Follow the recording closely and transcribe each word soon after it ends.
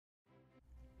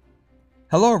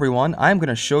Hello everyone, I'm going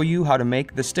to show you how to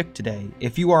make the stick today.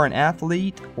 If you are an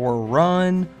athlete or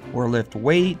run or lift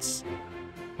weights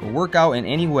or work out in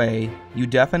any way, you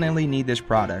definitely need this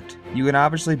product. You can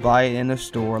obviously buy it in the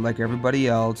store like everybody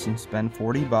else and spend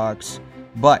 40 bucks,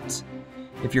 but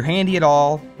if you're handy at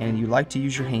all and you like to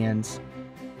use your hands,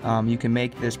 you can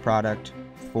make this product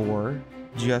for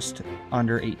just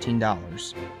under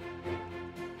 $18.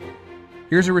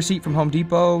 Here's a receipt from Home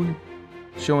Depot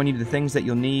showing you the things that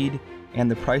you'll need and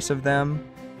the price of them.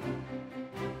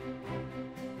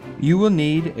 You will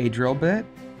need a drill bit,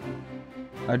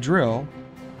 a drill,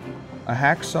 a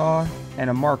hacksaw, and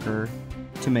a marker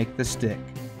to make the stick.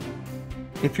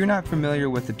 If you're not familiar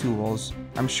with the tools,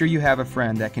 I'm sure you have a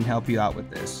friend that can help you out with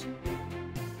this.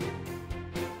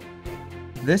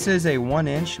 This is a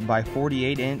 1" by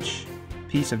 48"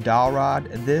 piece of dowel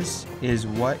rod. This is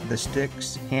what the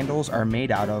stick's handles are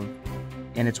made out of,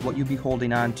 and it's what you'll be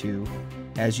holding on to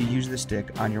as you use the stick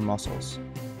on your muscles.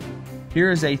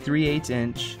 Here is a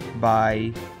 3/8"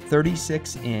 by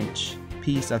 36"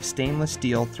 piece of stainless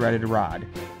steel threaded rod.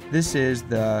 This is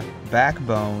the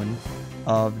backbone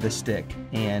of the stick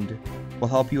and will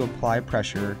help you apply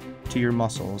pressure to your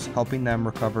muscles, helping them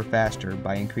recover faster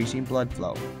by increasing blood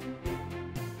flow.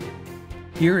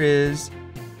 Here is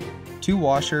 2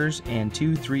 washers and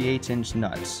 2 3/8"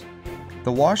 nuts.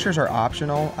 The washers are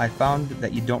optional. I found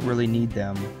that you don't really need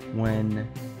them when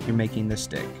you're making the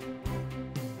stick.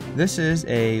 This is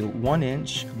a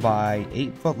 1" by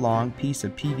 8" long piece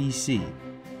of PVC.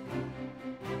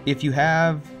 If you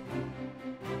have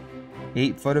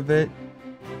 8 foot of it,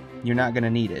 you're not going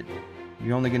to need it.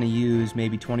 You're only going to use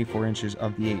maybe 24 inches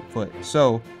of the 8 foot.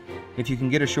 So if you can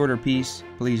get a shorter piece,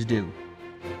 please do.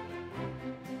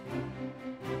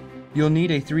 You'll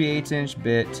need a 3/8"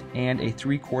 bit and a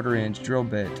 3/4" drill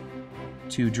bit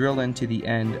to drill into the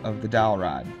end of the dowel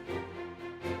rod.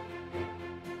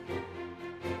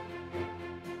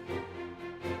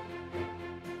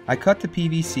 I cut the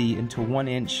PVC into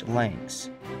 1" lengths.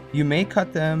 You may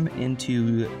cut them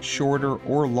into shorter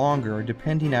or longer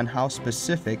depending on how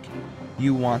specific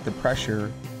you want the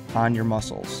pressure on your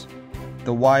muscles.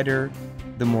 The wider,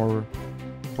 the more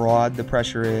broad the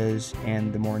pressure is,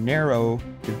 and the more narrow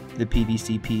the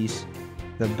PVC piece,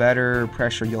 the better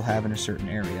pressure you'll have in a certain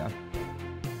area.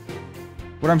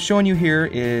 What I'm showing you here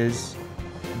is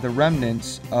the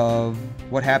remnants of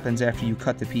what happens after you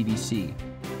cut the PVC.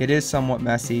 It is somewhat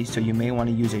messy, so you may want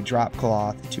to use a drop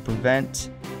cloth to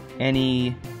prevent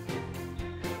any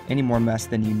more mess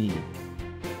than you need.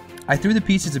 I threw the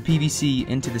pieces of PVC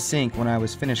into the sink when I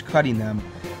was finished cutting them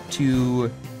to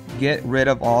get rid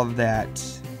of all of that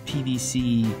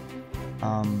PVC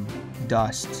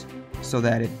dust so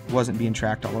that it wasn't being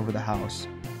tracked all over the house.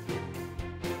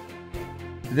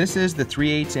 This is the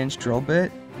 3/8" drill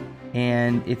bit,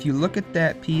 and if you look at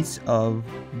that piece of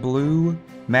blue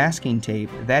masking tape,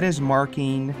 that is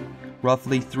marking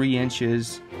roughly 3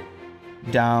 inches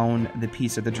down the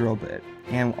piece of the drill bit.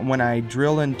 And when I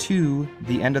drill into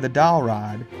the end of the dowel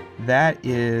rod, that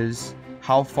is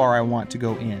how far I want to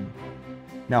go in.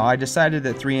 Now I decided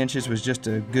that 3 inches was just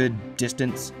a good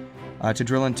distance to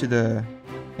drill into the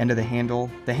end of the handle.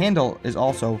 The handle is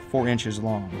also 4 inches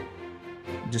long,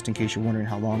 just in case you're wondering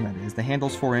how long that is. The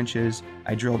handle's 4 inches.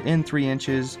 I drilled in 3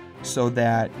 inches so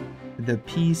that the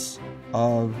piece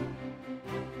of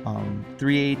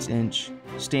 3/8"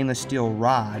 stainless steel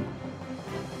rod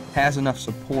has enough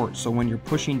support so when you're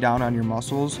pushing down on your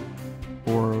muscles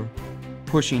or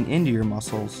pushing into your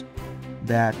muscles,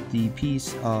 that the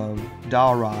piece of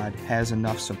dowel rod has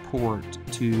enough support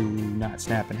to not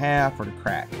snap in half or to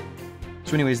crack.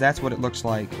 So anyways, that's what it looks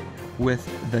like with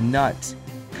the nut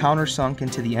countersunk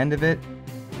into the end of it.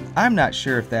 I'm not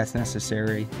sure if that's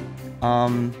necessary.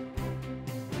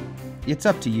 It's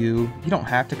up to you. You don't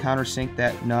have to countersink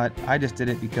that nut. I just did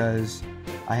it because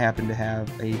I happen to have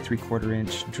a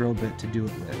 3/4" drill bit to do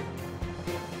it with.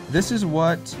 This is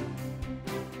what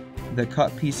the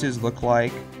cut pieces look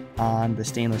like on the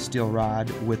stainless steel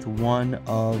rod with one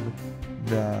of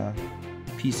the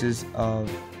pieces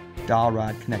of dowel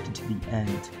rod connected to the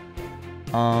end.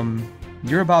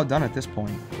 You're about done at this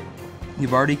point.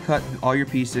 You've already cut all your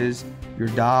pieces. Your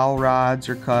dowel rods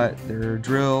are cut, they're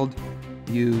drilled.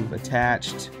 You've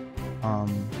attached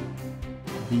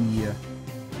the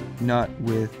nut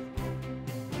with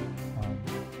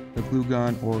the glue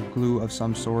gun or glue of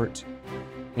some sort,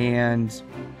 and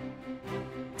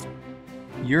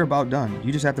you're about done.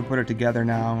 You just have to put it together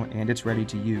now and it's ready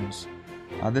to use.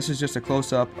 This is just a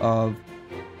close-up of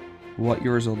what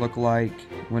yours will look like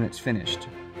when it's finished.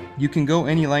 You can go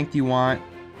any length you want.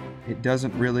 It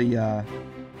doesn't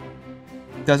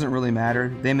Doesn't really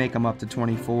matter. They make them up to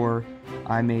 24.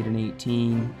 I made an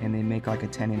 18, and they make like a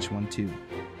 10-inch one too.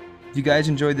 If you guys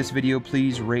enjoyed this video,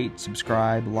 please rate,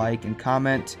 subscribe, like, and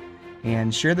comment,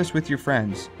 and share this with your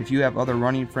friends. If you have other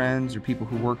running friends or people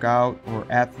who work out or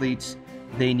athletes,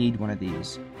 they need one of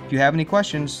these. If you have any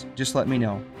questions, just let me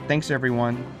know. Thanks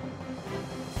everyone.